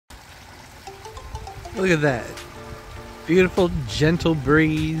Look at that. Beautiful, gentle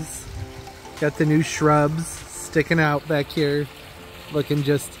breeze. Got the new shrubs sticking out back here. Looking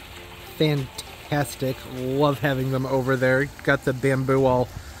just fantastic. Love having them over there. Got the bamboo all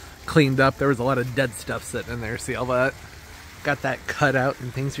cleaned up. There was a lot of dead stuff sitting in there. See all that? Got that cut out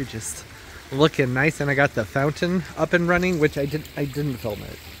and things are just looking nice. And I got the fountain up and running, which I didn't film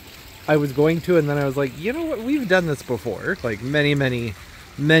it. I was going to, and then I was like, you know what? We've done this before. Like many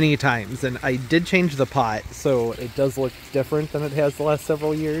times. And I did change the pot, so it does look different than it has the last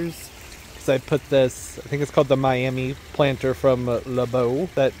several years. So I put this, I think it's called the Miami planter from LeBeau.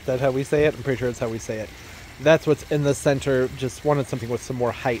 That's how we say it? I'm pretty sure it's how we say it. That's what's in the center. Just wanted something with some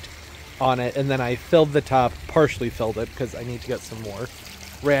more height on it. And then I filled the top, partially filled it because I need to get some more.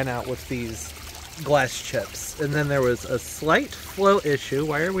 Ran out with these glass chips. And then there was a slight flow issue.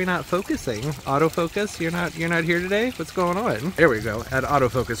 Why are we not focusing? Autofocus? You're not here today? What's going on? There we go. Had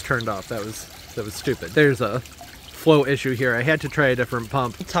autofocus turned off. That was stupid. There's a flow issue here. I had to try a different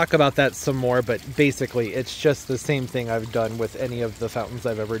pump. We'll talk about that some more, but basically it's just the same thing I've done with any of the fountains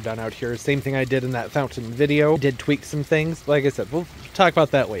I've ever done out here. Same thing I did in that fountain video. Did tweak some things. Like I said, we'll talk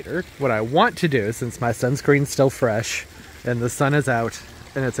about that later. What I want to do, since my sunscreen's still fresh and the sun is out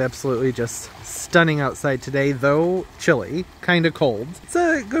and it's absolutely just stunning outside today, though chilly, kind of cold,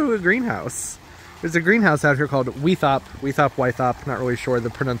 let's go to a greenhouse. There's a greenhouse out here called Wiethop, not really sure the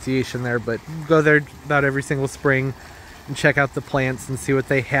pronunciation there, but go there about every single spring and check out the plants and see what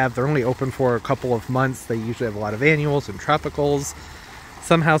they have. They're only open for a couple of months. They usually have a lot of annuals and tropicals.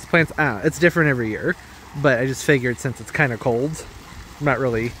 Some houseplants, it's different every year, but I just figured since it's kind of cold, I'm not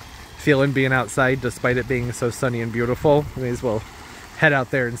really feeling being outside despite it being so sunny and beautiful. I may as well head out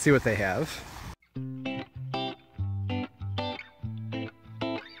there and see what they have.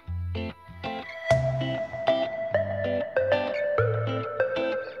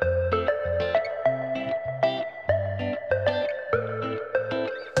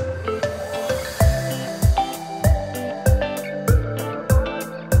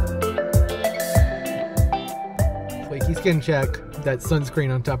 Skin check, that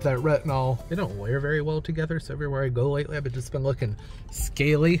sunscreen on top of that retinol. They don't wear very well together, so everywhere I go lately I've just been looking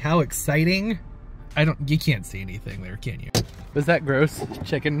scaly. How exciting. You can't see anything there, can you? Was that gross?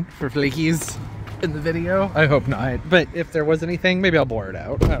 Chicken for flakies in the video? I hope not, but if there was anything, maybe I'll blur it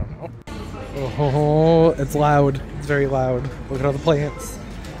out. I don't know. Oh, it's loud. It's very loud. Look at all the plants.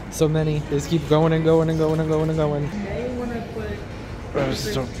 So many. They just keep going and going and going and going and going. Oh,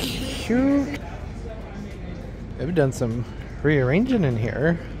 so cute. They've done some rearranging in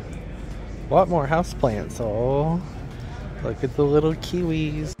here. A lot more houseplants. Oh, look at the little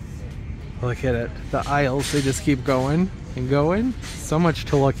kiwis. Look at it. The aisles, they just keep going and going. So much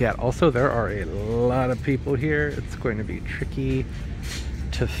to look at. Also, there are a lot of people here. It's going to be tricky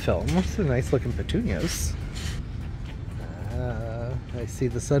to film. What's the nice looking petunias? I see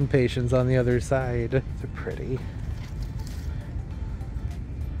the sun patients on the other side. They're pretty.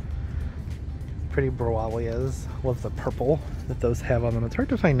 Pretty bromelias. Love the purple that those have on them. It's hard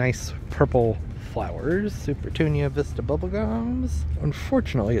to find nice purple flowers. Supertunia Vista bubblegums.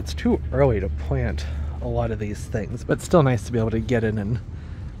 Unfortunately, it's too early to plant a lot of these things, but still nice to be able to get in and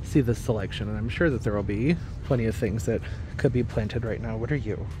see the selection. And I'm sure that there will be plenty of things that could be planted right now. What are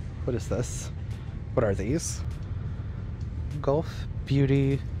you? What is this? What are these? Gulf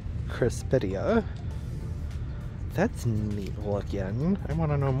Beauty Crispidia. That's neat looking. I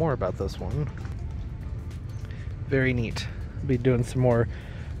want to know more about this one. Very neat. I'll be doing some more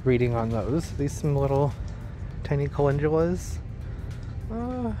reading on those. These some little tiny calendulas.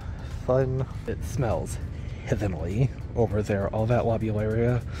 Fun. It smells heavenly over there. All that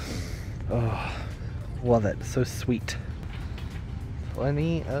lobularia. Oh, love it. So sweet.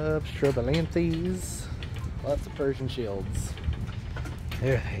 Plenty of strobilanthes. Lots of Persian shields.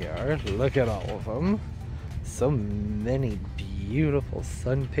 There they are. Look at all of them. So many beautiful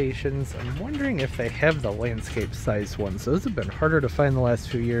sun patients. I'm wondering if they have the landscape sized ones. Those have been harder to find the last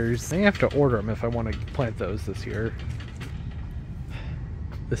few years. I have to order them if I want to plant those this year.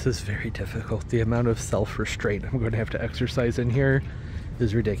 This is very difficult. The amount of self-restraint I'm going to have to exercise in here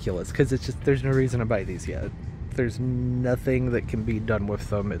is ridiculous because it's just, there's no reason to buy these yet. There's nothing that can be done with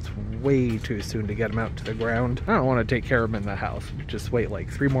them. It's way too soon to get them out to the ground. I don't want to take care of them in the house. Just wait like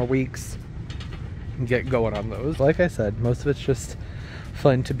 3 more weeks. Get going on those. Like I said, most of it's just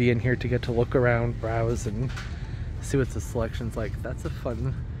fun to be in here to get to look around, browse, and see what the selection's like. That's a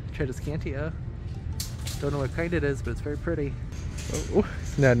fun Tradescantia. Don't know what kind it is, but it's very pretty. Oh,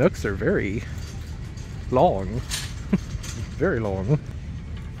 nanooks are very long. Very long.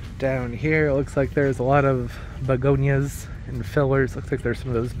 Down here it looks like there's a lot of begonias and fillers. Looks like there's some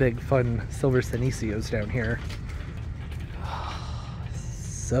of those big fun silver senecios down here.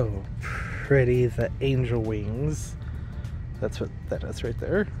 So pretty, the angel wings. That's what that is right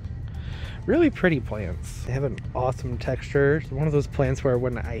there. Really pretty plants. They have an awesome texture. It's one of those plants where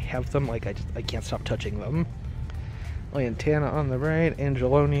when I have them, like I can't stop touching them. Lantana on the right,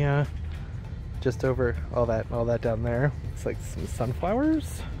 Angelonia just over all that down there. It's like some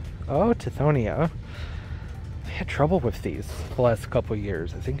sunflowers. Oh, Tithonia. I had trouble with these the last couple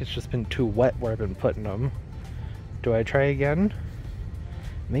years. I think it's just been too wet where I've been putting them. Do I try again?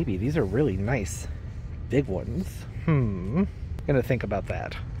 Maybe. These are really nice big ones. Gonna think about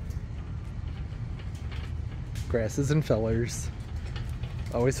that. Grasses and fillers.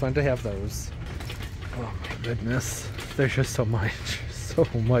 Always fun to have those. Oh my goodness. There's just so much. So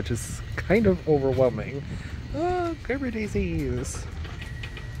much. It's kind of overwhelming. Oh, Gerber daisies.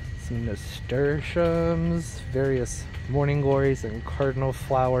 Some nasturtiums. Various morning glories and cardinal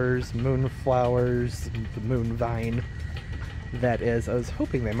flowers. Moonflowers. The moon vine. That is. I was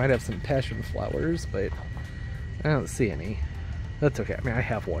hoping they might have some passion flowers, but I don't see any. That's okay. I mean, I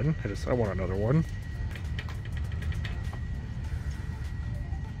have one. I want another one.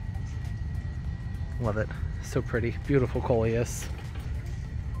 Love it. So pretty. Beautiful coleus.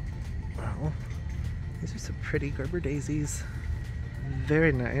 Wow. These are some pretty Gerber daisies.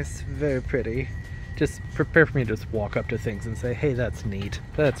 Very nice. Very pretty. Just prepare for me to just walk up to things and say, hey, that's neat.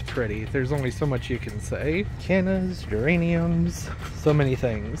 That's pretty. There's only so much you can say. Cannas, geraniums, so many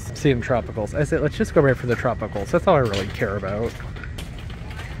things. I'm seeing tropicals. I said, let's just go right for the tropicals. That's all I really care about.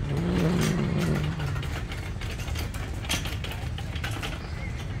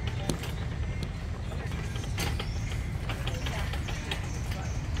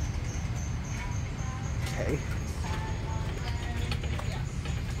 Okay.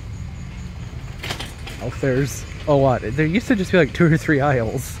 Oh, there's a lot. There used to just be like 2 or 3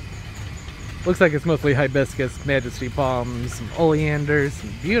 aisles. Looks like it's mostly hibiscus, majesty palms, some oleanders,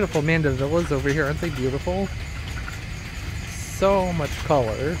 some beautiful mandavillas over here. Aren't they beautiful? So much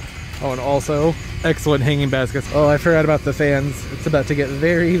color. Oh, and also excellent hanging baskets. Oh, I forgot about the fans. It's about to get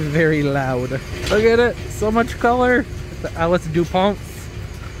very, very loud. Look at it. So much color. The Alice Duponts.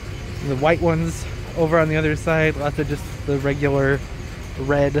 The white ones over on the other side. Lots of just the regular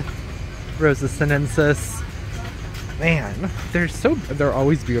red Rosa sinensis. Man, they're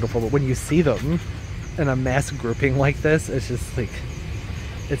always beautiful, but when you see them in a mass grouping like this, it's just like,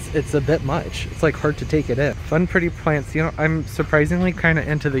 it's a bit much. It's like hard to take it in. Fun, pretty plants. You know, I'm surprisingly kind of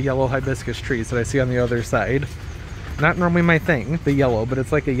into the yellow hibiscus trees that I see on the other side. Not normally my thing, the yellow, but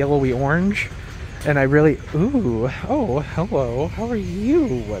it's like a yellowy orange. And I really, ooh, oh, hello, how are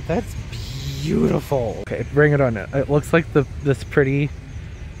you? That's beautiful. Okay, bring it on. It looks like this pretty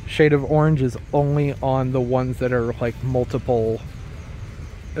shade of orange is only on the ones that are like multiple.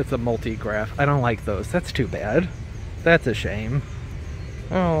 It's a multi-graph. I don't like those. That's too bad. That's a shame.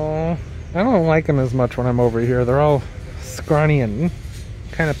 Oh, I don't like them as much when I'm over here. They're all scrawny and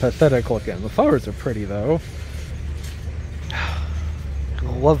kind of pathetic looking. The flowers are pretty though.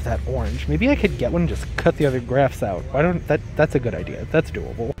 Love that orange. Maybe I could get one and just cut the other graphs out. Why don't that's a good idea. That's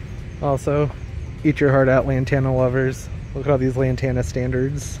doable. Also, eat your heart out, lantana lovers. Look at all these lantana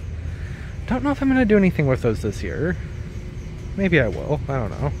standards. Don't know if I'm gonna do anything with those this year. Maybe I will. I don't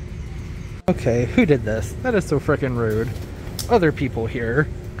know. Okay, who did this? That is so freaking rude. Other people here.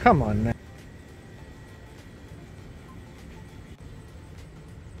 Come on now.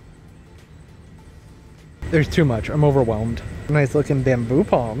 There's too much. I'm overwhelmed. Nice looking bamboo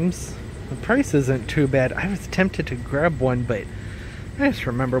palms. The price isn't too bad. I was tempted to grab one, but I just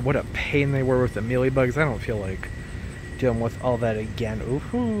remember what a pain they were with the mealybugs. I don't feel like dealing with all that again.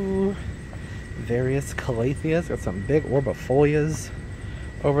 Ooh. Various calatheas. Got some big orbifolias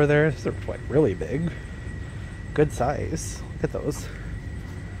over there. They're like really big. Good size. Look at those.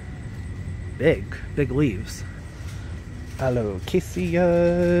 Big leaves. Alocasias.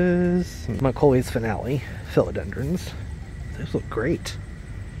 Macaulay's finale. Philodendrons. Those look great.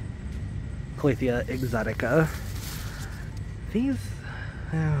 Calathea exotica. These,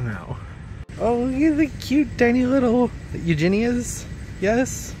 I don't know. Oh, look at the cute tiny little Eugenias.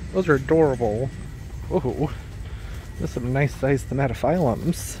 Yes, those are adorable. Oh, there's some nice sized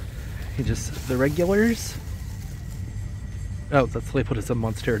thematophyllums. The regulars. Oh, that's labeled as a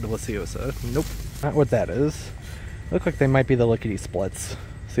Monstera deliciosa. Nope, not what that is. Look like they might be the lickety splits.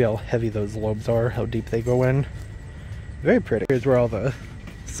 See how heavy those lobes are, how deep they go in. Very pretty. Here's where all the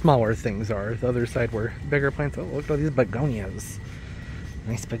smaller things are. The other side were bigger plants. Oh, look at all these begonias.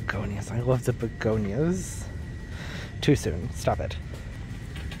 Nice begonias. I love the begonias. Too soon. Stop it.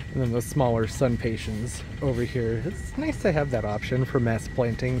 And then the smaller sun patiens over here. It's nice to have that option for mass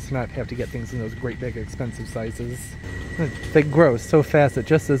plantings, not have to get things in those great big expensive sizes. They grow so fast it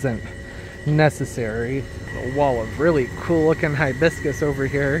just isn't necessary. A wall of really cool looking hibiscus over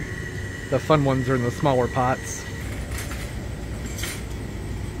here. The fun ones are in the smaller pots.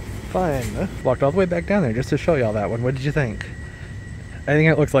 Fun. Walked all the way back down there just to show y'all that one. What did you think? I think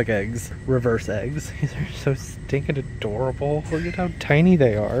it looks like eggs. Reverse eggs. These are so stinking adorable. Look at how tiny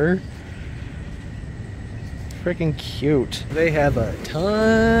they are. Freaking cute. They have a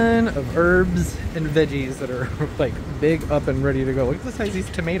ton of herbs and veggies that are like big up and ready to go. Look at the size of these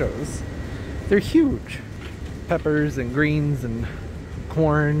tomatoes. They're huge. Peppers and greens and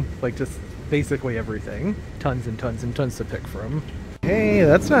corn, like just basically everything. Tons and tons and tons to pick from. Hey,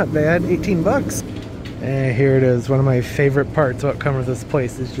 that's not bad. 18 bucks. And here it is. One of my favorite parts about coming to this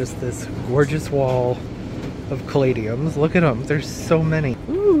place is just this gorgeous wall of caladiums. Look at them. There's so many.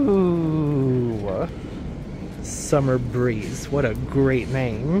 Ooh. Summer Breeze. What a great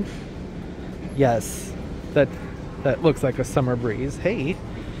name. Yes, that looks like a summer breeze. Hey,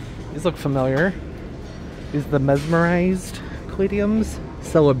 these look familiar. These are the mesmerized caladiums.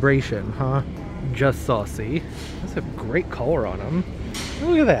 Celebration, huh? Just saucy. That's a great color on them.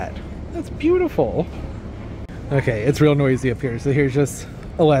 Look at that. That's beautiful. Okay, it's real noisy up here, so here's just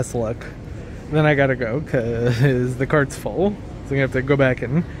a last look. Then I gotta go because the cart's full. So I'm gonna have to go back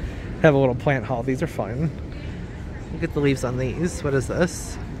and have a little plant haul. These are fun. Look at the leaves on these. What is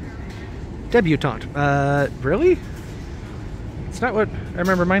this? Debutante. Really? It's not what I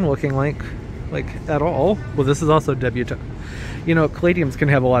remember mine looking like at all. Well, this is also debutante. You know, caladiums can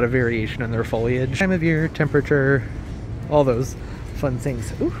have a lot of variation in their foliage. Time of year, temperature, all those fun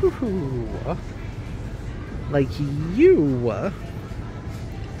things. Ooh, like you.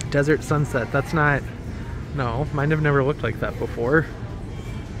 Desert sunset. That's not, no, mine have never looked like that before.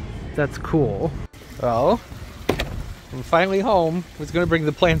 That's cool. Well, I'm finally home. I was going to bring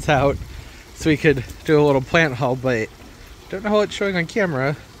the plants out so we could do a little plant haul, but don't know how it's showing on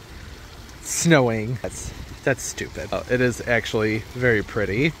camera. It's snowing. That's stupid. Oh, it is actually very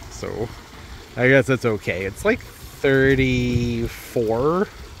pretty, so I guess it's okay. It's like 34.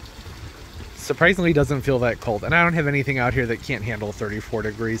 Surprisingly doesn't feel that cold, and I don't have anything out here that can't handle 34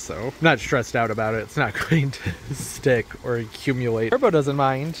 degrees, so I'm not stressed out about it. It's not going to stick or accumulate. Turbo doesn't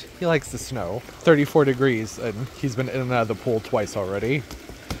mind. He likes the snow. 34 degrees, and he's been in and out of the pool twice already.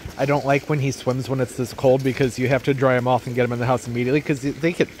 I don't like when he swims when it's this cold because you have to dry him off and get him in the house immediately because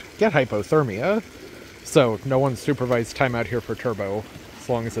they could get hypothermia. So no one's supervised time out here for Turbo as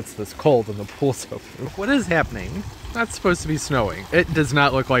long as it's this cold and the pool's open. What is happening? Not supposed to be snowing. It does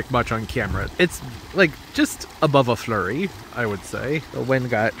not look like much on camera. It's like just above a flurry, I would say. The wind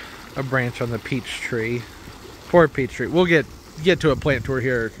got a branch on the peach tree. Poor peach tree. We'll get to a plant tour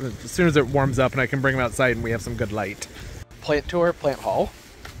here as soon as it warms up and I can bring them outside and we have some good light. Plant tour, plant haul.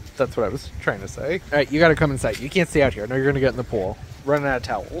 That's what I was trying to say. All right, you gotta come inside. You can't stay out here. No, you're gonna get in the pool. Running out of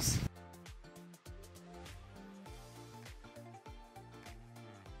towels.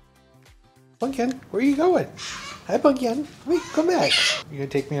 Pumpkin, where are you going? Hi, Pumpkin. Wait, come back. You gonna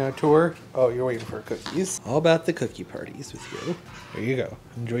take me on a tour? Oh, you're waiting for cookies. All about the cookie parties with you. There you go.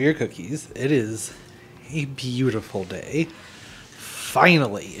 Enjoy your cookies. It is a beautiful day.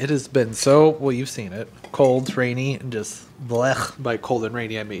 Finally, it has been so, well, you've seen it. Cold, rainy, and just blech. By cold and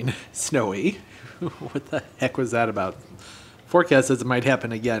rainy, I mean snowy. What the heck was that about? Forecast says it might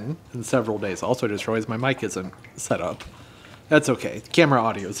happen again in several days. Also just realized my mic isn't set up. That's okay. The camera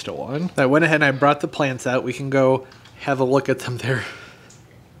audio is still on. I went ahead and I brought the plants out. We can go have a look at them there,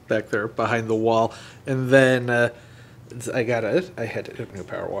 back there behind the wall. And then I had a new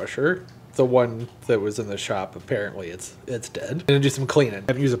power washer. The one that was in the shop, apparently it's dead. I'm gonna do some cleaning. I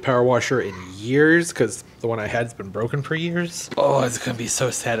haven't used a power washer in years because the one I had's been broken for years. Oh, it's gonna be so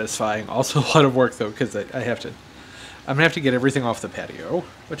satisfying. Also a lot of work though because I'm gonna have to get everything off the patio,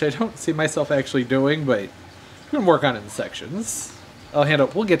 which I don't see myself actually doing, but we can work on it in sections.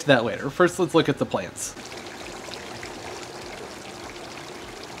 We'll get to that later. First, let's look at the plants.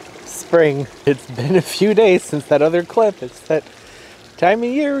 Spring. It's been a few days since that other clip. It's that time of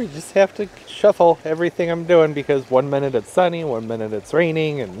year. You just have to shuffle everything I'm doing because 1 minute it's sunny, 1 minute it's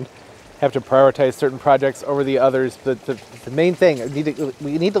raining, and have to prioritize certain projects over the others. But the main thing,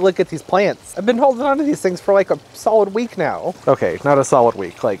 we need to look at these plants. I've been holding on to these things for like a solid week now. Okay, not a solid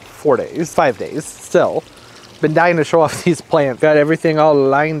week, like 4 days, 5 days, still. Been dying to show off these plants. Got everything all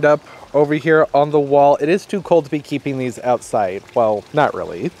lined up over here on the wall. It is too cold to be keeping these outside. Well, not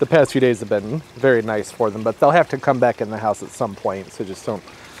really. The past few days have been very nice for them, but they'll have to come back in the house at some point. So just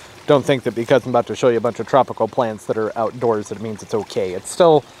don't think that because I'm about to show you a bunch of tropical plants that are outdoors that it means it's okay. It's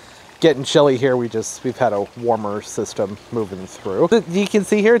still getting chilly here. We've had a warmer system moving through. You can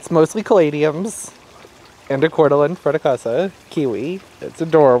see here it's mostly caladiums and a cordyline fruticosa kiwi. It's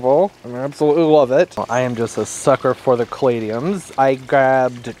adorable. I absolutely love it. I am just a sucker for the caladiums. I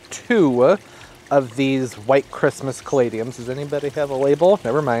grabbed 2 of these white Christmas caladiums. Does anybody have a label?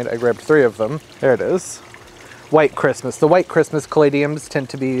 Never mind, I grabbed 3 of them. There it is. White Christmas. The white Christmas caladiums tend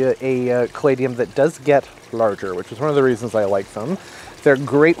to be a caladium that does get larger, which is one of the reasons I like them. They're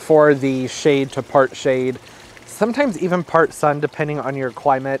great for the shade to part shade, sometimes even part sun, depending on your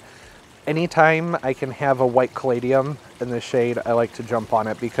climate. Anytime I can have a white caladium in the shade, I like to jump on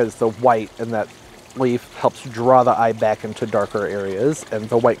it because the white in that leaf helps draw the eye back into darker areas. And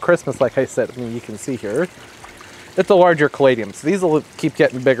the white Christmas, like I said, I mean, you can see here, it's a larger caladium. So these will keep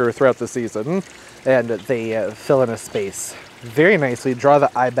getting bigger throughout the season, and they fill in a space very nicely, draw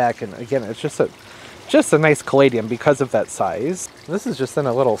the eye back, and again, it's just a nice caladium because of that size. This is just in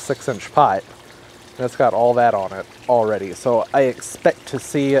a little 6-inch pot. And it's got all that on it already. So I expect to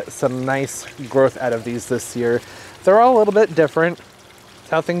see some nice growth out of these this year. They're all a little bit different. It's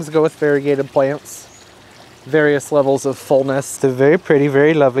how things go with variegated plants. Various levels of fullness. They're very pretty,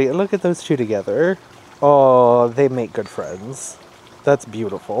 very lovely. And look at those 2 together. Oh, they make good friends. That's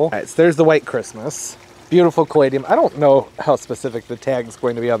beautiful. All right, so there's the white Christmas. Beautiful caladium. I don't know how specific the tag's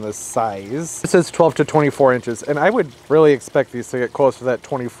going to be on this size. It says 12 to 24 inches, and I would really expect these to get close to that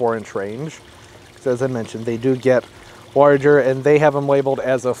 24-inch range. Because as I mentioned, they do get larger, and they have them labeled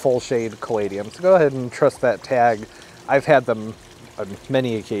as a full shade caladium. So go ahead and trust that tag. I've had them on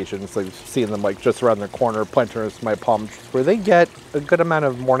many occasions. I've seen them like just around the corner, planted in my palm trees, where they get a good amount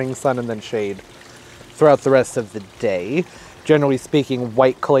of morning sun and then shade throughout the rest of the day. Generally speaking,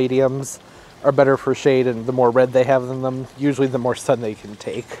 white caladiums are better for shade, and the more red they have in them, usually the more sun they can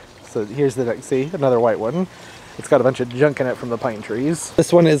take. So here's the next, see, another white one. It's got a bunch of junk in it from the pine trees.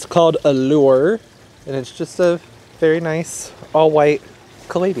 This one is called Allure, and it's just a very nice all white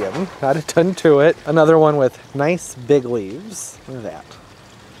caladium. Not a ton to it. Another one with nice big leaves. Look at that.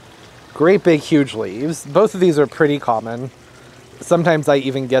 Great big huge leaves. Both of these are pretty common. Sometimes I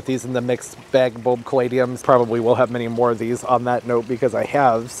even get these in the mixed bag bulb caladiums. Probably will have many more of these on that note because I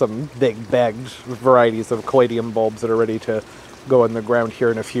have some big bagged varieties of caladium bulbs that are ready to go in the ground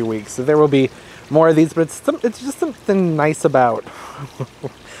here in a few weeks. So there will be more of these, but it's just something nice about,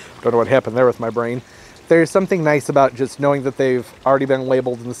 don't know what happened there with my brain. There's something nice about just knowing that they've already been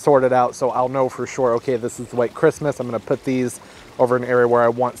labeled and sorted out, so I'll know for sure, okay, this is the white Christmas. I'm going to put these over an area where I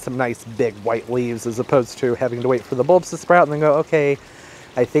want some nice big white leaves, as opposed to having to wait for the bulbs to sprout and then go, okay,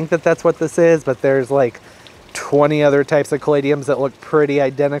 I think that that's what this is, but there's like 20 other types of caladiums that look pretty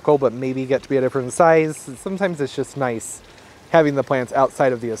identical but maybe get to be a different size. Sometimes it's just nice having the plants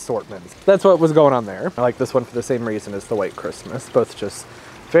outside of the assortments. That's what was going on there. I like this one for the same reason as the white Christmas. Both just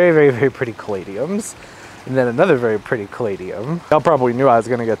very, very, very pretty caladiums. And then another very pretty caladium. Y'all probably knew I was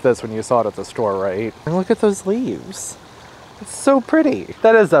gonna get this when you saw it at the store, right? And look at those leaves. It's so pretty.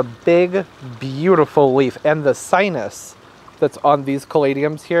 That is a big, beautiful leaf. And the sinus that's on these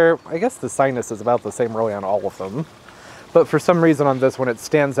caladiums here, I guess the sinus is about the same really on all of them. But for some reason on this one, it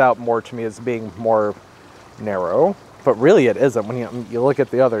stands out more to me as being more narrow. But really it isn't. When you look at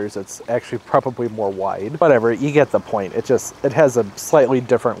the others, it's actually probably more wide. Whatever, you get the point. It has a slightly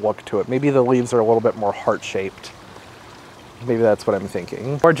different look to it. Maybe the leaves are a little bit more heart-shaped. Maybe that's what I'm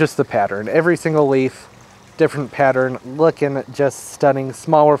thinking. Or just the pattern. Every single leaf, different pattern, looking just stunning.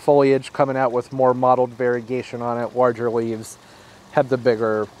 Smaller foliage coming out with more mottled variegation on it. Larger leaves have the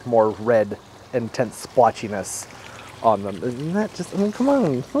bigger, more red, intense splotchiness on them. Isn't that just, I mean, come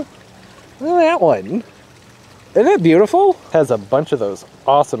on. Look at that one. Isn't it beautiful? Has a bunch of those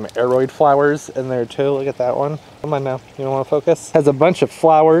awesome aroid flowers in there too. Look at that one. Come on now, you don't want to focus? Has a bunch of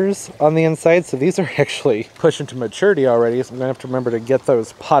flowers on the inside, so these are actually pushing to maturity already, so I'm gonna have to remember to get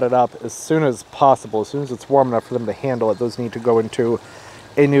those potted up as soon as possible. As soon as it's warm enough for them to handle it, those need to go into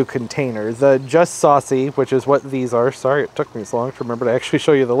a new container. The Just Saucy, which is what these are, sorry it took me so long to remember to actually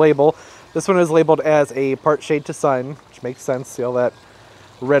show you the label. This one is labeled as a part shade to sun, which makes sense. See all that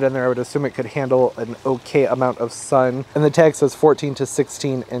red in there? I would assume it could handle an okay amount of sun. And the tag says 14 to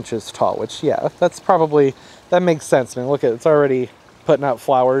 16 inches tall, which, yeah, that's probably, that makes sense. I mean, look at it, it's already putting out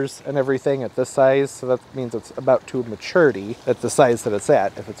flowers and everything at this size, so that means it's about to maturity at the size that it's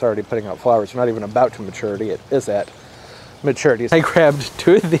at. If it's already putting out flowers, not even about to maturity, it is at maturity. I grabbed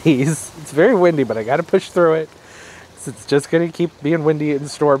 2 of these. It's very windy, but I gotta push through it. It's just gonna keep being windy and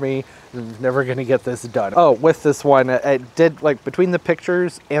stormy. I'm never gonna get this done. Oh, with this one, it did, like, between the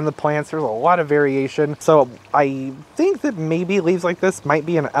pictures and the plants, there's a lot of variation. So I think that maybe leaves like this might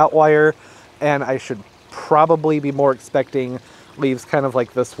be an outlier, and I should probably be more expecting leaves kind of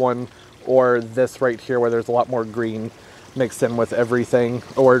like this one, or this right here where there's a lot more green mixed in with everything,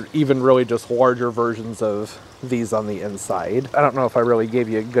 or even really just larger versions of these on the inside. I don't know if I really gave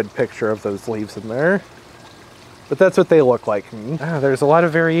you a good picture of those leaves in there, but that's what they look like. There's a lot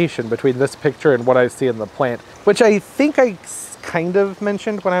of variation between this picture and what I see in the plant, which I think I kind of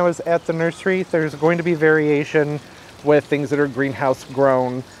mentioned when I was at the nursery. There's going to be variation with things that are greenhouse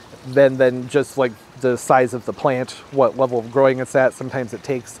grown, then just like the size of the plant, what level of growing it's at. Sometimes it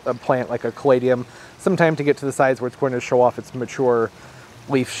takes a plant like a caladium some time to get to the size where it's going to show off its mature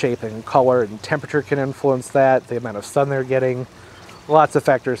leaf shape and color, and temperature can influence that, the amount of sun they're getting. Lots of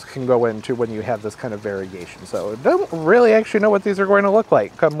factors can go into when you have this kind of variation. So I don't really actually know what these are going to look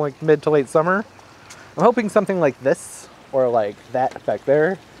like come like mid to late summer. I'm hoping something like this or like that back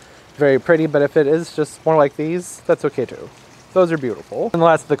there. Very pretty, but if it is just more like these, that's okay too. Those are beautiful. And the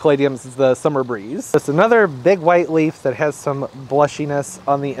last of the caladiums is the summer breeze. It's another big white leaf that has some blushiness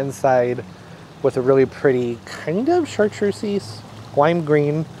on the inside with a really pretty kind of chartreusey lime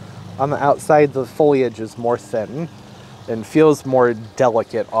green. On the outside, the foliage is more thin and feels more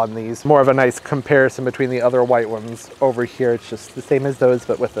delicate on these. More of a nice comparison between the other white ones. Over here, it's just the same as those,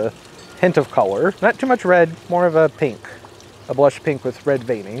 but with a hint of color. Not too much red, more of a pink. A blush pink with red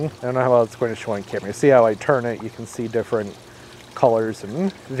veining. I don't know how well it's going to show on camera. You see how I turn it, you can see different colors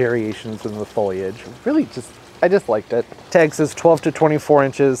and variations in the foliage. Really just, I just liked it. Tag says 12 to 24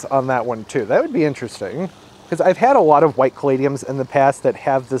 inches on that one too. That would be interesting, because I've had a lot of white caladiums in the past that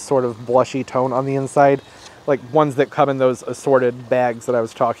have this sort of blushy tone on the inside, like ones that come in those assorted bags that I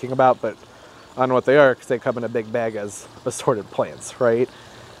was talking about, but I don't know what they are because they come in a big bag as assorted plants, right?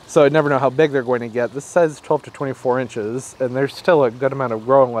 So I never know how big they're going to get. This says 12 to 24 inches, and there's still a good amount of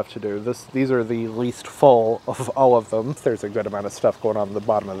growing left to do. These are the least full of all of them. There's a good amount of stuff going on at the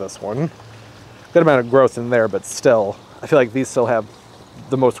bottom of this one. Good amount of growth in there, but still, I feel like these still have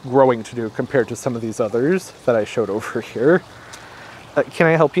the most growing to do compared to some of these others that I showed over here. Can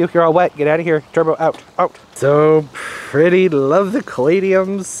I help you? You're all wet. Get out of here. Turbo, out, out. So pretty. Love the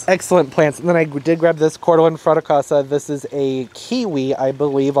caladiums. Excellent plants. And then I did grab this cordyline fruticosa. This is a kiwi, I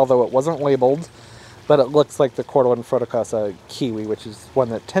believe, although it wasn't labeled, but it looks like the cordyline fruticosa kiwi, which is one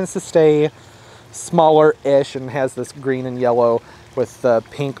that tends to stay smaller-ish and has this green and yellow with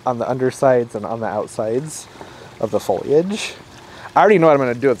pink on the undersides and on the outsides of the foliage. I already know what I'm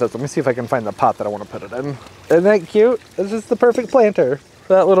going to do with this. Let me see if I can find the pot that I want to put it in. Isn't that cute? This is the perfect planter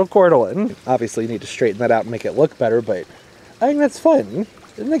for that little cordyline. Obviously, you need to straighten that out and make it look better, but I think that's fun.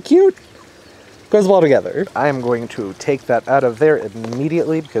 Isn't that cute? Goes well together. I am going to take that out of there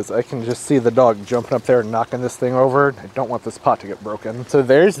immediately because I can just see the dog jumping up there and knocking this thing over. I don't want this pot to get broken. So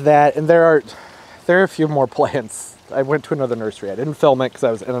there's that, and there are a few more plants. I went to another nursery. I didn't film it because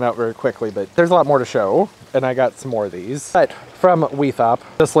I was in and out very quickly, but there's a lot more to show, and I got some more of these. But from Wiethop,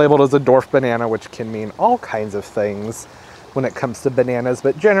 just labeled as a dwarf banana, which can mean all kinds of things when it comes to bananas,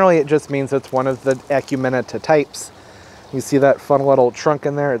 but generally it just means it's one of the acuminata types. You see that fun little trunk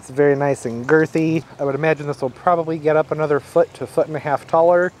in there? It's very nice and girthy. I would imagine this will probably get up another foot to 1.5 feet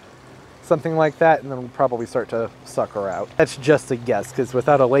taller, something like that, and then we'll probably start to sucker out. That's just a guess, because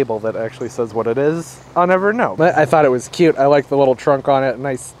without a label that actually says what it is, I'll never know. But I thought it was cute. I like the little trunk on it.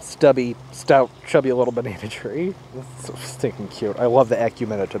 Nice, stubby, stout, chubby little banana tree. It's so stinking cute. I love the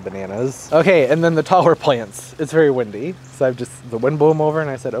acuminata bananas. Okay, and then the taller plants. It's very windy, so the wind blew them over, and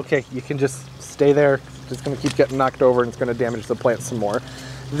I said, okay, you can just stay there. It's just gonna keep getting knocked over, and it's gonna damage the plant some more.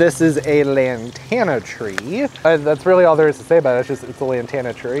 This is a lantana tree. That's really all there is to say about it. It's a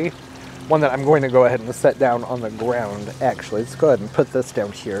lantana tree. One that I'm going to go ahead and set down on the ground, actually. Let's go ahead and put this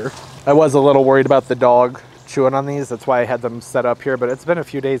down here. I was a little worried about the dog chewing on these. That's why I had them set up here, but it's been a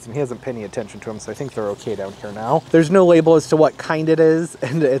few days and he hasn't paid any attention to them, so I think they're okay down here now. There's no label as to what kind it is,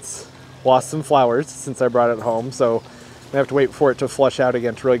 and it's lost some flowers since I brought it home, so I have to wait for it to flush out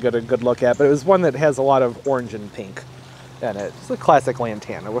again to really get a good look at. But it was one that has a lot of orange and pink in it. It's a classic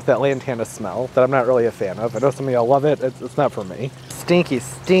lantana with that lantana smell that I'm not really a fan of. I know some of y'all love it. It's not for me. Stinky,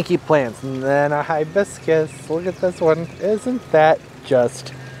 stinky plants. And then a hibiscus. Look at this one. Isn't that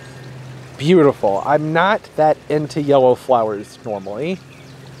just beautiful? I'm not that into yellow flowers normally.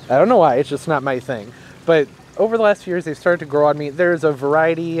 I don't know why. It's just not my thing. But over the last few years, they've started to grow on me. There's a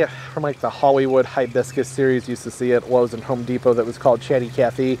variety from like the Hollywood hibiscus series. Used to see at Lowe's and Home Depot that was called Chatty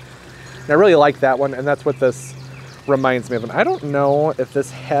Cathy. And I really like that one, and that's what this reminds me of. And I don't know if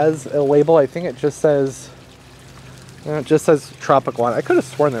this has a label. I think it just says tropical on it. I could have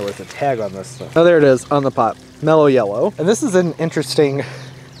sworn there was a tag on this stuff. Oh, there it is on the pot. Mellow yellow. And this is an interesting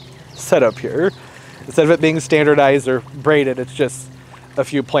setup here. Instead of it being standardized or braided, it's just a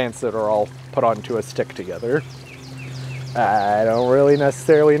few plants that are all put onto a stick together. I don't really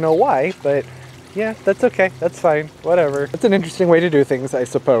necessarily know why, but yeah, that's okay. That's fine. Whatever. It's an interesting way to do things, I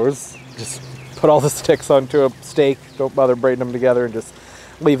suppose. Just put all the sticks onto a stake, don't bother braiding them together, and just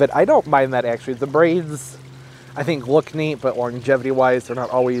leave it. I don't mind that, actually. The braids, I think, look neat, but longevity-wise, they're not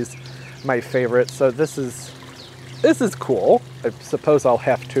always my favorite. So this is cool. I suppose I'll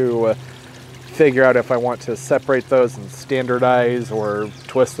have to figure out if I want to separate those and standardize or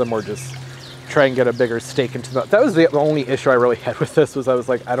twist them or just try and get a bigger stake into them. That was the only issue I really had with this, was I was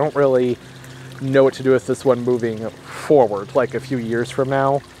like, I don't really know what to do with this one moving forward, like a few years from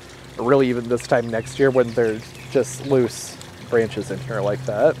now, or really even this time next year when there's just loose branches in here like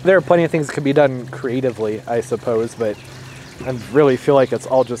that. There are plenty of things that can be done creatively, I suppose, but I really feel like it's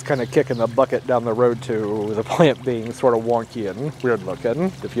all just kind of kicking the bucket down the road to the plant being sort of wonky and weird looking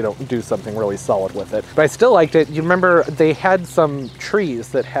if you don't do something really solid with it. But I still liked it. You remember they had some trees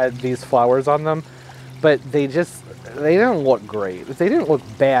that had these flowers on them, but they didn't look great. They didn't look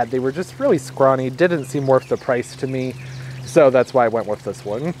bad. They were just really scrawny. Didn't seem worth the price to me. So that's why I went with this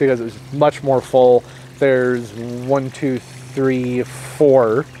one, because it was much more full. There's 1, 2, 3,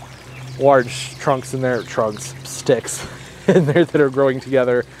 4 large trunks in there, sticks in there that are growing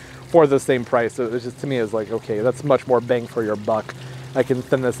together for the same price. So it was just, to me, it was like, okay, that's much more bang for your buck. I can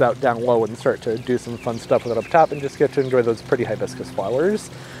thin this out down low and start to do some fun stuff with it up top and just get to enjoy those pretty hibiscus flowers.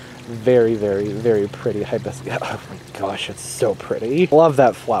 Very, very, very pretty hibiscus. Oh my gosh, it's so pretty. Love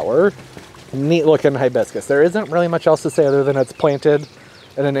that flower. Neat looking hibiscus. There isn't really much else to say other than it's planted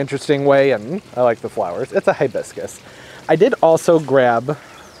in an interesting way, and I like the flowers. It's a hibiscus. I did also grab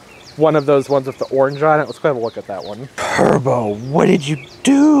one of those ones with the orange on it. Let's go have a look at that one. Turbo, what did you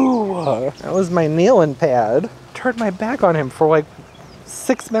do? That was my kneeling pad. Turned my back on him for like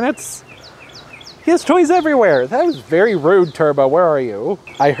 6 minutes. He has toys everywhere. That was very rude, Turbo. Where are you?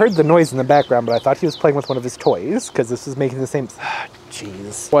 I heard the noise in the background, but I thought he was playing with one of his toys because this is making the same...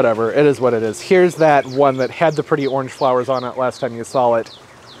 Jeez. Whatever. It is what it is. Here's that one that had the pretty orange flowers on it last time you saw it.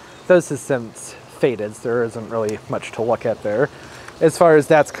 Those have since faded. So there isn't really much to look at there as far as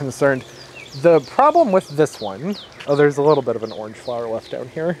that's concerned. The problem with this one... Oh, there's a little bit of an orange flower left down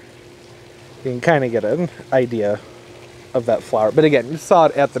here. You can kind of get an idea of that flower. But again, you saw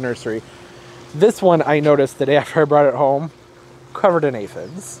it at the nursery. This one, I noticed that after I brought it home, covered in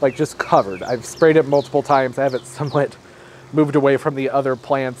aphids. Like, just covered. I've sprayed it multiple times. I have it somewhat moved away from the other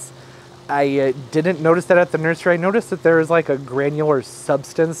plants. I didn't notice that at the nursery. I noticed that there is like a granular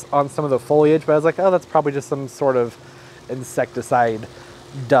substance on some of the foliage, but I was like, oh, that's probably just some sort of insecticide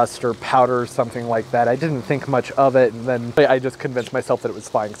dust or powder or something like that. I didn't think much of it, and then I just convinced myself that it was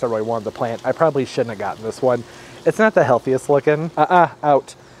fine because I really wanted the plant. I probably shouldn't have gotten this one. It's not the healthiest looking.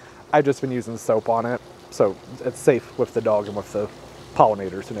 Out. I've just been using soap on it, so it's safe with the dog and with the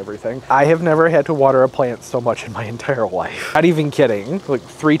pollinators and everything. I have never had to water a plant so much in my entire life. Not even kidding. Like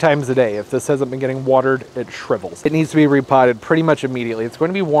 3 times a day. If this hasn't been getting watered, it shrivels. It needs to be repotted pretty much immediately. It's going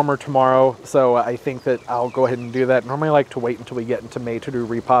to be warmer tomorrow, so I think that I'll go ahead and do that. Normally I like to wait until we get into May to do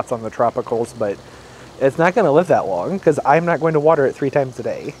repots on the tropicals, but it's not going to live that long because I'm not going to water it 3 times a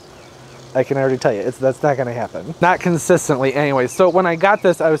day. I can already tell you, that's not going to happen. Not consistently anyway. So when I got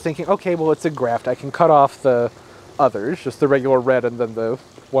this, I was thinking, okay, well, it's a graft. I can cut off the others, just the regular red and then the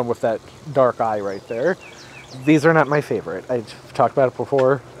one with that dark eye right there. These are not my favorite. I've talked about it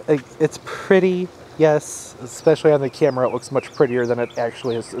before. It's pretty, yes, especially on the camera. It looks much prettier than it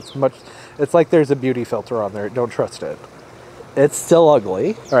actually is. It's like there's a beauty filter on there. Don't trust it. It's still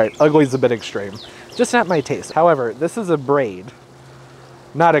ugly. All right, ugly is a bit extreme. Just not my taste. However, this is a braid.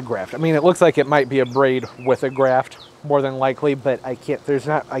 Not a graft. I mean, it looks like it might be a braid with a graft, more than likely, but I can't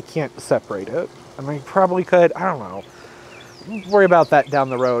separate it. I mean, probably could, I don't know. Worry about that down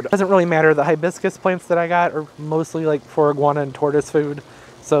the road. Doesn't really matter. The hibiscus plants that I got are mostly like for iguana and tortoise food,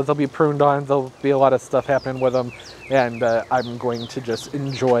 so they'll be pruned on. There'll be a lot of stuff happening with them, and I'm going to just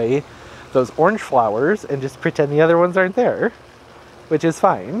enjoy those orange flowers and just pretend the other ones aren't there. Which is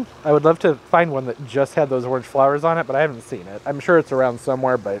fine. I would love to find one that just had those orange flowers on it, but I haven't seen it. I'm sure it's around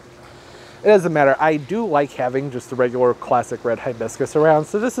somewhere, but it doesn't matter. I do like having just the regular classic red hibiscus around,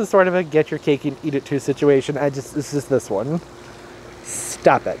 so this is sort of a get your cake and eat it too situation. It's just this one.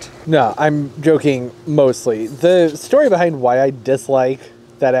 Stop it. No, I'm joking mostly. The story behind why I dislike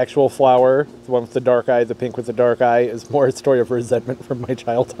that actual flower, the one with the dark eye, the pink with the dark eye, is more a story of resentment from my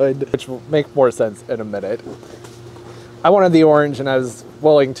childhood, which will make more sense in a minute. I wanted the orange, and I was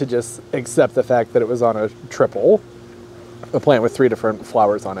willing to just accept the fact that it was on a triple, a plant with 3 different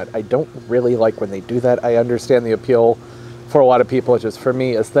flowers on it. I don't really like when they do that. I understand the appeal for a lot of people. It's just, for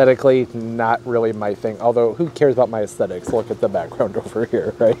me, aesthetically, not really my thing. Although, who cares about my aesthetics? Look at the background over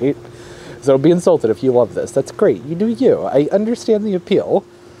here, right? So be insulted if you love this. That's great. You do you. I understand the appeal.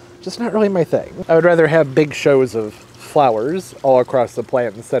 Just not really my thing. I would rather have big shows of flowers all across the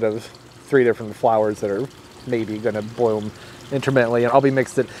plant instead of 3 different flowers that are maybe going to bloom intermittently, and I'll be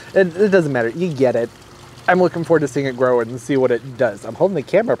mixed in. And it doesn't matter. You get it. I'm looking forward to seeing it grow and see what it does. I'm holding the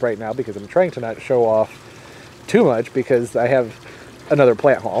camera up right now because I'm trying to not show off too much because I have another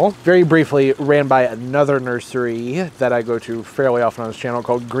plant haul. Very briefly, ran by another nursery that I go to fairly often on this channel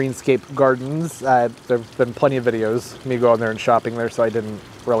called Greenscape Gardens. There have been plenty of videos, me going there and shopping there, so I didn't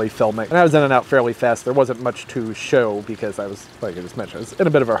really film it. And I was in and out fairly fast. There wasn't much to show because I was, like I just mentioned, I was in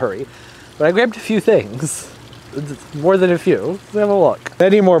a bit of a hurry. But I grabbed a few things. More than a few. Let's have a look.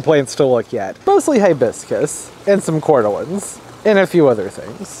 Many more plants to look at. Mostly hibiscus and some cordylines and a few other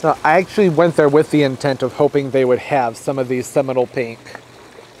things. So I actually went there with the intent of hoping they would have some of these Seminole Pink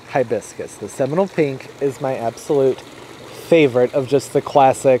hibiscus. The Seminole Pink is my absolute favorite of just the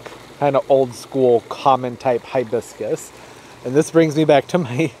classic kind of old school common type hibiscus. And this brings me back to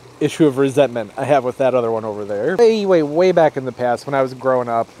my issue of resentment I have with that other one over there. Way back in the past when I was growing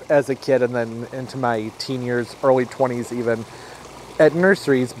up as a kid and then into my teen years, early 20s even, at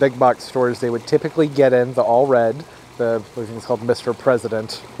nurseries, big box stores, they would typically get in the all red, I think it's called Mr.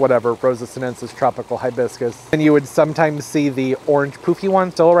 President, whatever, Rosa sinensis tropical hibiscus. And you would sometimes see the orange poofy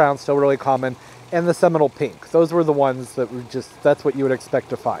one still around, still really common, and the Seminole Pink. Those were the ones that were just, that's what you would expect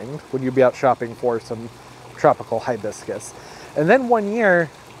to find when you'd be out shopping for some tropical hibiscus. And then one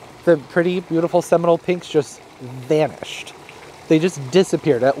year, the pretty, beautiful Seminole Pinks just vanished. They just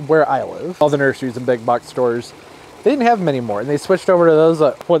disappeared at where I live. All the nurseries and big box stores, they didn't have them anymore. And they switched over to those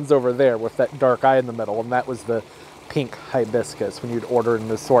ones over there with that dark eye in the middle. And that was the pink hibiscus. When you'd order an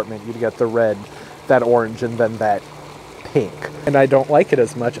assortment, you'd get the red, that orange, and then that pink. And I don't like it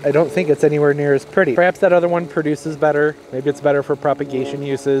as much. I don't think it's anywhere near as pretty. Perhaps that other one produces better. Maybe it's better for propagation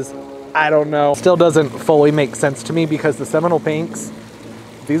uses. I don't know. Still doesn't fully make sense to me because the Seminole Pinks,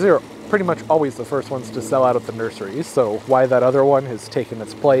 these are pretty much always the first ones to sell out at the nurseries, so why that other one has taken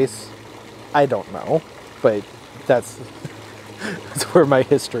its place, I don't know. But that's where my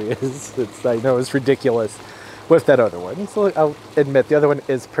history is. I know it's ridiculous with that other one. So I'll admit the other one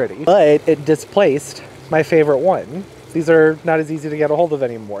is pretty, but it displaced my favorite one. These are not as easy to get a hold of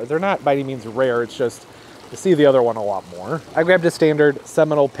anymore. They're not by any means rare, it's just I see the other one a lot more. I grabbed a standard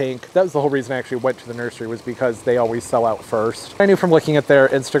Seminole Pink. That was the whole reason I actually went to the nursery, was because they always sell out first. I knew from looking at their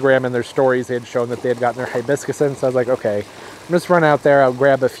Instagram and their stories, they had shown that they had gotten their hibiscus in, so I was like, okay, I'm just run out there, I'll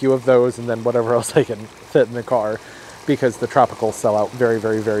grab a few of those and then whatever else I can fit in the car, because the tropicals sell out very,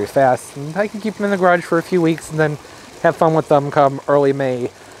 very, very fast. And I can keep them in the garage for a few weeks and then have fun with them come early May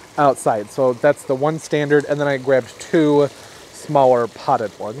outside. So that's the one standard, and then I grabbed 2 smaller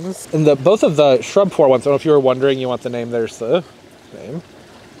potted ones. And both of the shrub floor ones, I don't know if you were wondering, you want the name, there's the name.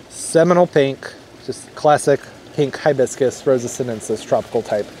 Seminole Pink, just classic pink hibiscus, Rosa sinensis, tropical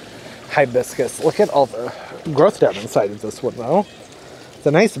type hibiscus. Look at all the growth down inside of this one though. It's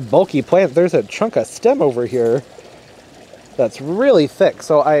a nice bulky plant. There's a chunk of stem over here that's really thick.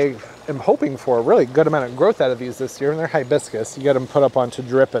 So I am hoping for a really good amount of growth out of these this year. And they're hibiscus. You get them put up onto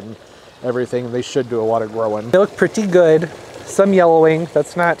drip and everything. They should do a lot of growing. They look pretty good. Some yellowing,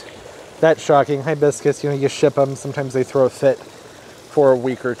 that's not that shocking. Hibiscus, you ship them, sometimes they throw a fit for a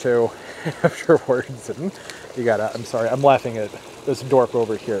week or 2 afterwards, and you gotta, I'm sorry, I'm laughing at this dork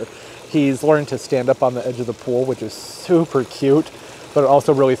over here. He's learned to stand up on the edge of the pool, which is super cute, but it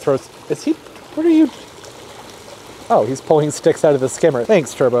also really throws, what are you, oh, he's pulling sticks out of the skimmer.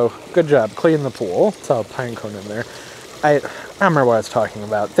 Thanks, Turbo, good job, clean the pool. Saw a pine cone in there. I don't remember what I was talking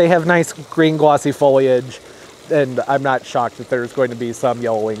about. They have nice green glossy foliage, and I'm not shocked that there's going to be some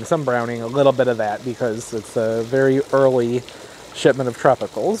yellowing, some browning, a little bit of that, because it's a very early shipment of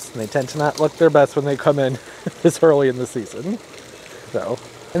tropicals, and they tend to not look their best when they come in this early in the season. So,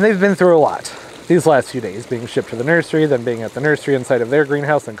 and they've been through a lot these last few days, being shipped to the nursery, then being at the nursery inside of their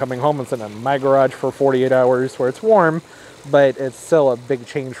greenhouse, and coming home and sitting in my garage for 48 hours where it's warm, but it's still a big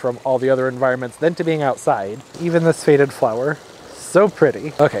change from all the other environments, then to being outside. Even this faded flower, so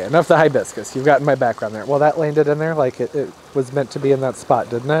pretty. Okay, enough the hibiscus. You've gotten my background there. Well, that landed in there like it was meant to be in that spot,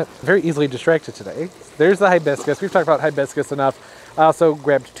 didn't it? Very easily distracted today. There's the hibiscus. We've talked about hibiscus enough. I also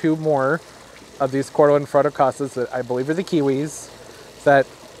grabbed 2 more of these cordyline frondicosas that I believe are the kiwis. That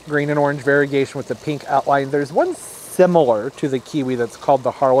green and orange variegation with the pink outline. There's one similar to the kiwi that's called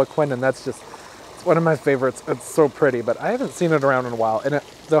the harlequin, and that's just, it's one of my favorites. It's so pretty, but I haven't seen it around in a while, and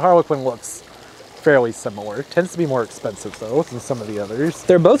the harlequin looks fairly similar. Tends to be more expensive though than some of the others.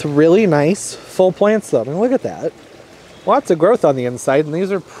 They're both really nice full plants though. I mean, look at that. Lots of growth on the inside, and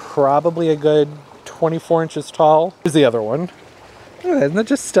these are probably a good 24 inches tall. Here's the other one. Isn't that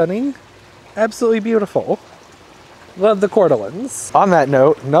just stunning? Absolutely beautiful. Love the cordylines. On that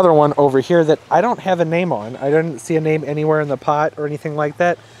note, another one over here that I don't have a name on. I didn't see a name anywhere in the pot or anything like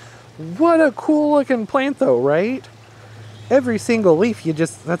that. What a cool looking plant though, right? Every single leaf,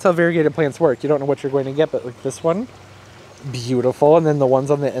 that's how variegated plants work. You don't know what you're going to get, but like this one, beautiful. And then the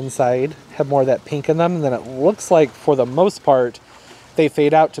ones on the inside have more of that pink in them. And then it looks like for the most part, they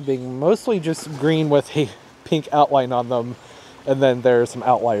fade out to being mostly just green with a pink outline on them. And then there are some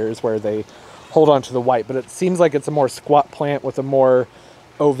outliers where they hold on to the white, but it seems like it's a more squat plant with a more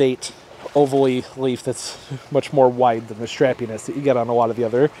ovate, ovally leaf that's much more wide than the strappiness that you get on a lot of the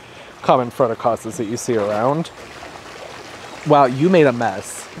other common frondicastas that you see around. Wow, you made a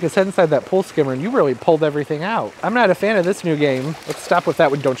mess. Like I said, inside that pool skimmer, and you really pulled everything out. I'm not a fan of this new game. Let's stop with that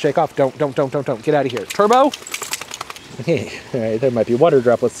one. Don't shake off. Don't. Get out of here. Turbo? Okay, all right, there might be water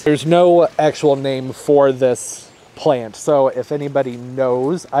droplets. There's no actual name for this plant, so if anybody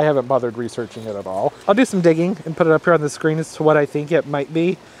knows, I haven't bothered researching it at all. I'll do some digging and put it up here on the screen as to what I think it might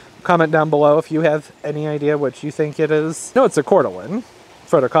be. Comment down below if you have any idea what you think it is. No, it's a cordyline,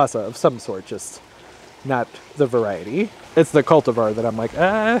 frondicasta of some sort, just not the variety. It's the cultivar that I'm like,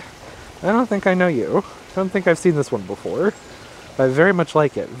 I don't think I know you. I don't think I've seen this one before. I very much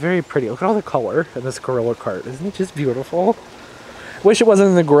like it. Very pretty. Look at all the color in this gorilla cart. Isn't it just beautiful? Wish it wasn't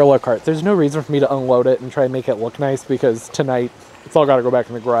in the gorilla cart. There's no reason for me to unload it and try and make it look nice because tonight it's all got to go back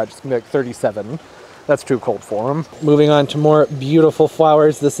in the garage. It's going to be like 37. That's too cold for them. Moving on to more beautiful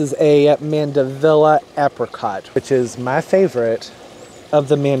flowers. This is a Mandevilla apricot, which is my favorite of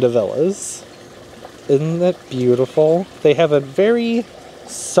the Mandevillas. Isn't that beautiful? They have a very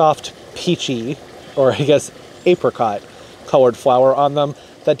soft peachy, or I guess apricot colored flower on them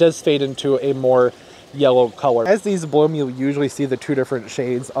that does fade into a more yellow color. As these bloom, you'll usually see the two different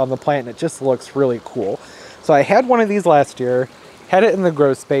shades on the plant, and it just looks really cool. So I had one of these last year, had it in the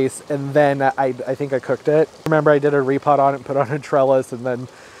grow space, and then I think I cooked it. Remember, I did a repot on it, put on a trellis, and then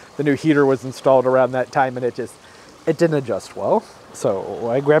the new heater was installed around that time, and it didn't adjust well. So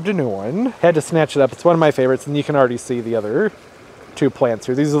I grabbed a new one, had to snatch it up. It's one of my favorites, and you can already see the other two plants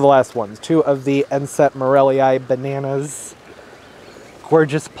here. These are the last ones. Two of the Enset Morellii bananas.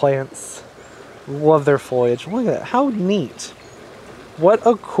 Gorgeous plants. Love their foliage. Look at that. How neat. What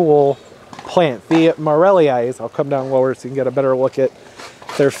a cool plant. The Morellii, I'll come down lower so you can get a better look at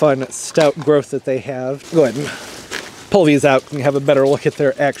their fun stout growth that they have. Go ahead and pull these out and have a better look at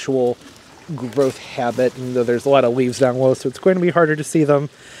their actual growth habit. And there's a lot of leaves down low, so it's going to be harder to see them.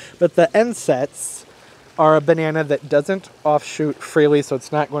 But the Ensets are a banana that doesn't offshoot freely, so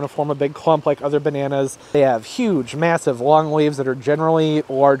it's not going to form a big clump like other bananas. They have huge, massive, long leaves that are generally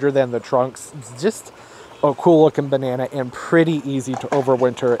larger than the trunks. It's just a cool looking banana and pretty easy to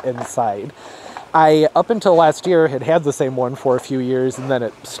overwinter inside. I, up until last year, had the same one for a few years, and then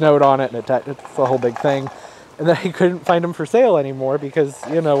it snowed on it, and it's a whole big thing. And then I couldn't find them for sale anymore because,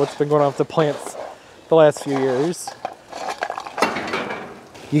 you know, what's been going on with the plants the last few years.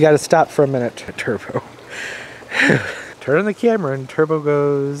 You got to stop for a minute, Turbo. Turn on the camera and Turbo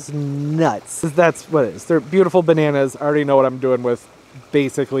goes nuts. That's what it is. They're beautiful bananas. I already know what I'm doing with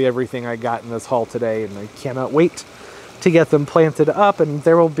basically everything I got in this haul today, and I cannot wait to get them planted up, and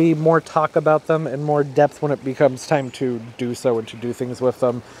there will be more talk about them and more depth when it becomes time to do so and to do things with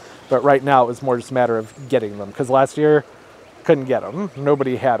them. But right now it was more just a matter of getting them, because last year couldn't get them.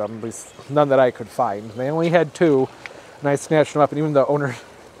 Nobody had them, at least none that I could find. They only had two, and I snatched them up, and even the owner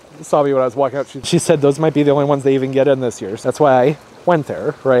saw me when I was walking out. She said those might be the only ones they even get in this year. So that's why I went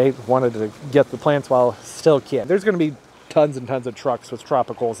there, right? Wanted to get the plants while still can. There's going to be tons and tons of trucks with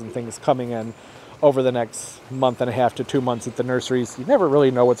tropicals and things coming in over the next month and a half to 2 months at the nurseries. You never really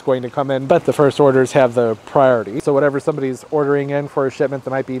know what's going to come in, but the first orders have the priority. So whatever somebody's ordering in for a shipment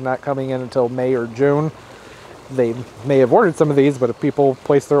that might be not coming in until May or June, they may have ordered some of these, but if people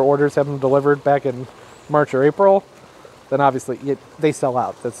place their orders, have them delivered back in March or April, then obviously they sell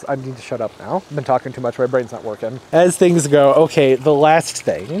out. I need to shut up now. I've been talking too much, my brain's not working. As things go, okay, the last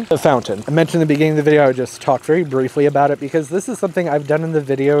thing, the fountain. I mentioned in the beginning of the video, I would just talk very briefly about it because this is something I've done in the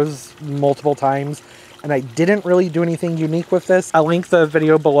videos multiple times, and I didn't really do anything unique with this. I'll link the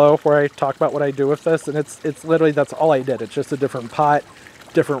video below where I talk about what I do with this, and it's literally, that's all I did. It's just a different pot,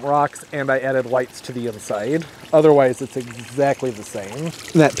 different rocks, and I added lights to the inside. Otherwise, it's exactly the same.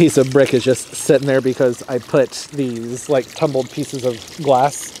 And that piece of brick is just sitting there because I put these like tumbled pieces of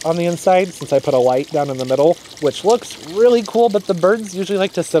glass on the inside since I put a light down in the middle, which looks really cool, but the birds usually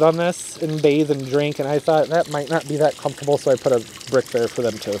like to sit on this and bathe and drink, and I thought that might not be that comfortable, so I put a brick there for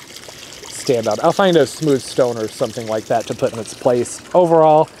them to stand on. I'll find a smooth stone or something like that to put in its place.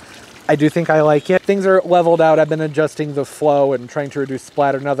 Overall, I do think I like it. Things are leveled out. I've been adjusting the flow and trying to reduce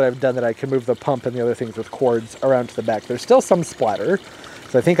splatter. Now that I've done that, I can move the pump and the other things with cords around to the back. There's still some splatter,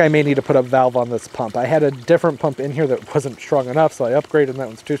 so I think I may need to put a valve on this pump. I had a different pump in here that wasn't strong enough, so I upgraded and that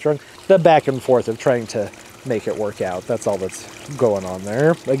one's too strong. The back and forth of trying to make it work out. That's all that's going on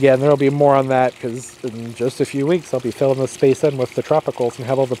there. Again, there'll be more on that because in just a few weeks I'll be filling this space in with the tropicals and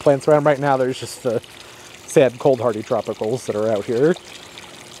have all the plants around. Right now there's just the sad cold hardy tropicals that are out here.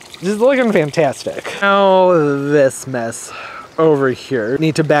 Just looking fantastic. Now this mess over here.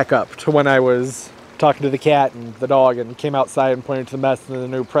 Need to back up to when I was talking to the cat and the dog and came outside and pointed to the mess and the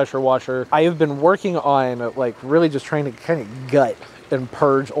new pressure washer. I have been working on like really just trying to kind of gut and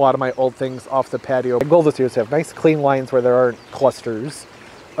purge a lot of my old things off the patio. My goal this year is to have nice clean lines where there aren't clusters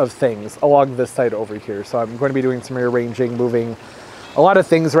of things along this side over here. So I'm going to be doing some rearranging, moving a lot of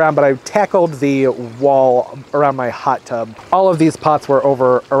things around, but I tackled the wall around my hot tub. All of these pots were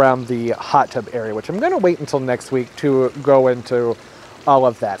over around the hot tub area, which I'm going to wait until next week to go into all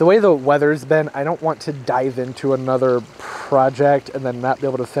of that. The way the weather's been, I don't want to dive into another project and then not be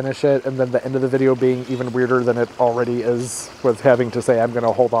able to finish it, and then the end of the video being even weirder than it already is with having to say I'm going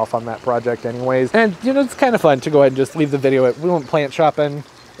to hold off on that project anyways. And, you know, it's kind of fun to go ahead and just leave the video at, we went plant shopping,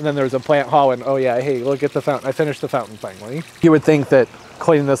 and then there was a plant haul, and oh yeah, hey, look at the fountain. I finished the fountain finally. You would think that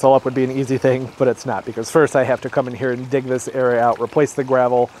cleaning this all up would be an easy thing, but it's not, because first I have to come in here and dig this area out, replace the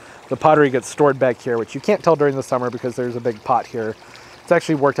gravel. The pottery gets stored back here, which you can't tell during the summer because there's a big pot here. It's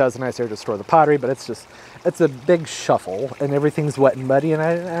actually worked out as a nice area to store the pottery, but it's a big shuffle and everything's wet and muddy, and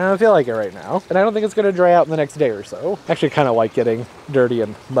I don't feel like it right now. And I don't think it's gonna dry out in the next day or so. I actually kind of like getting dirty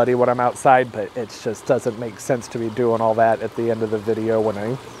and muddy when I'm outside, but it just doesn't make sense to be doing all that at the end of the video when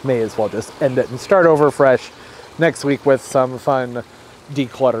I may as well just end it and start over fresh next week with some fun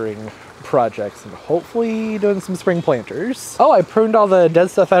decluttering projects and hopefully doing some spring planters. Oh, I pruned all the dead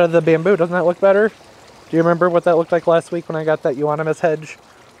stuff out of the bamboo. Doesn't that look better? Do you remember what that looked like last week when I got that euonymus hedge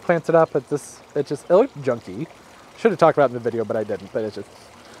planted up? It looked junky. Should have talked about it in the video, but I didn't. But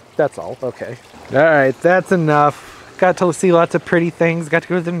that's all. Okay. All right, that's enough. Got to see lots of pretty things. Got to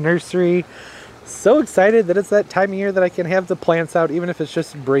go to the nursery. So excited that it's that time of year that I can have the plants out, even if it's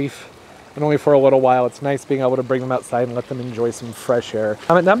just brief and only for a little while. It's nice being able to bring them outside and let them enjoy some fresh air.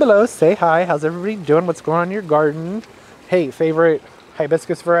 Comment down below. Say hi. How's everybody doing? What's going on in your garden? Hey, favorite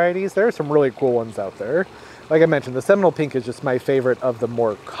hibiscus varieties? There are some really cool ones out there. Like I mentioned, the Seminole Pink is just my favorite of the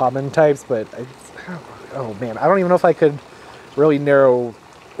more common types, but oh man, I don't even know if I could really narrow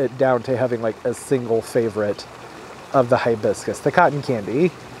it down to having like a single favorite of the hibiscus. The cotton candy,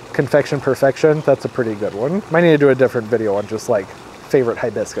 Confection Perfection, that's a pretty good one. Might need to do a different video on just like favorite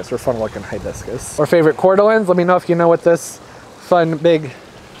hibiscus or fun looking hibiscus. Or favorite cordylines. Let me know if you know what this fun big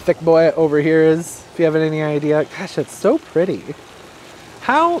thick boy over here is, if you have any idea. Gosh, it's so pretty.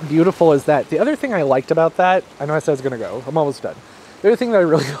 How beautiful is that? The other thing I liked about that, I know I said I was gonna go, I'm almost done. The other thing that I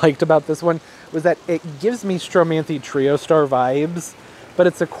really liked about this one was that it gives me Stromanthe Trio Star vibes, but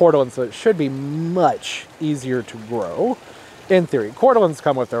it's a cordyline, so it should be much easier to grow. In theory, cordylines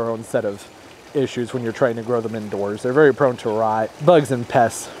come with their own set of issues when you're trying to grow them indoors. They're very prone to rot. Bugs and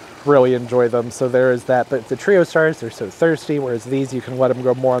pests really enjoy them, so there is that. But the Trio Stars, they're so thirsty, whereas these, you can let them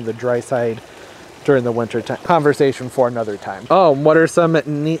go more on the dry side during the winter time. Conversation for another time. Oh, what are some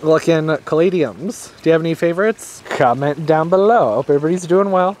neat looking caladiums? Do you have any favorites? Comment down below. Hope everybody's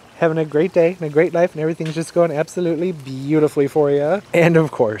doing well, having a great day and a great life, and everything's just going absolutely beautifully for you. And of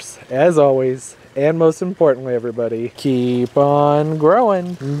course, as always, and most importantly, everybody, keep on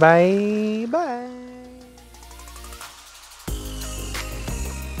growing. Bye bye.